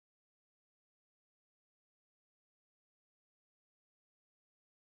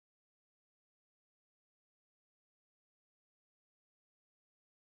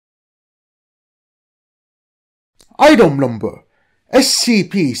Item Number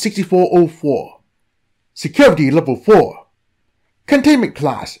SCP-6404. Security Level 4. Containment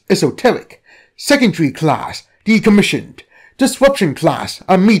Class Esoteric. Secondary Class Decommissioned. Disruption Class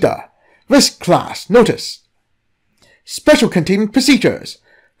Amida. Risk Class Notice. Special Containment Procedures.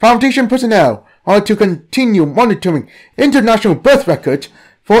 Foundation personnel are to continue monitoring international birth records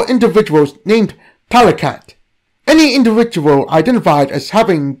for individuals named Tallakant. Any individual identified as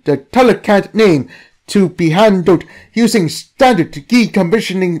having the Tallakant name to be handled using standard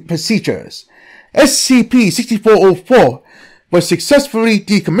decommissioning procedures. SCP-6404 was successfully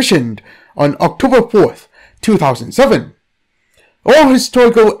decommissioned on October 4th, 2007. All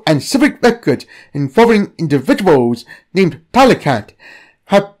historical and civic records involving individuals named Tallakant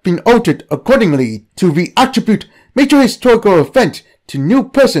have been altered accordingly to reattribute major historical events to new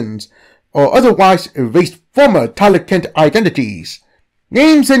persons or otherwise erase former Tallakant identities.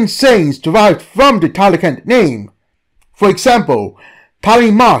 Names and sayings derived from the Tallakant name, for example,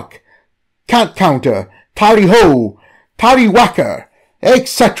 Tallymark, Cat Counter, Tallyho, Tallywhacker,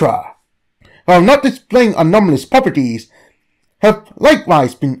 etc., while not displaying anomalous properties, have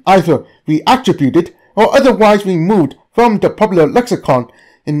likewise been either reattributed or otherwise removed from the popular lexicon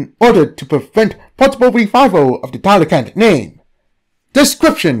in order to prevent possible revival of the Tallakant name.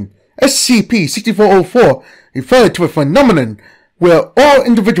 Description: SCP-6404 referred to a phenomenon where all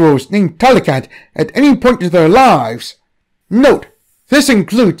individuals named Tallakant at any point in their lives. Note: this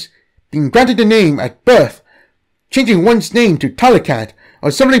includes being granted a name at birth, changing one's name to Tallakant,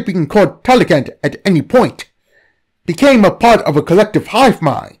 or simply being called Tallakant at any point. Became a part of a collective hive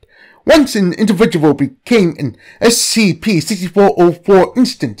mind. Once an individual became an SCP-6404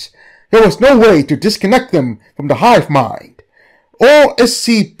 instance, there was no way to disconnect them from the hive mind. All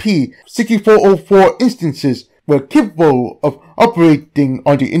SCP-6404 instances were capable of operating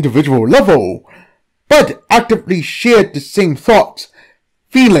on the individual level, but actively shared the same thoughts,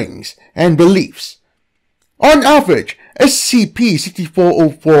 feelings, and beliefs. On average,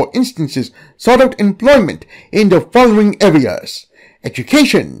 SCP-6404 instances sought out employment in the following areas: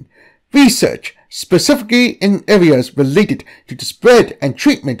 education, research, specifically in areas related to the spread and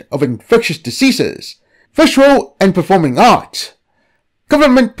treatment of infectious diseases, visual and performing arts,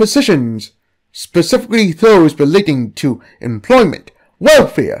 government positions, specifically those relating to employment,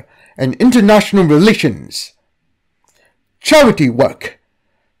 welfare, and international relations, charity work,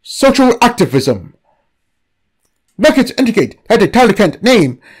 social activism. Records indicate that the Tallakant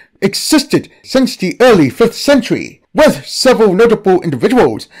name existed since the early 5th century, with several notable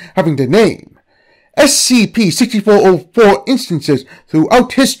individuals having the name. SCP-6404 instances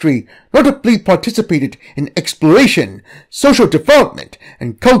throughout history notably participated in exploration, social development,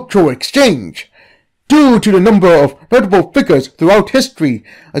 and cultural exchange. Due to the number of notable figures throughout history,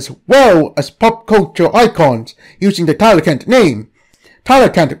 as well as pop culture icons using the Tallakant name,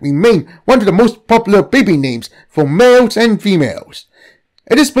 Tallakant remained one of the most popular baby names for males and females.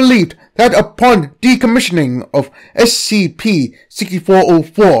 It is believed that upon decommissioning of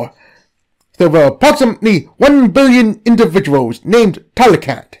SCP-6404, there were approximately 1 billion individuals named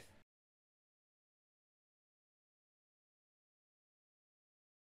Tallakant.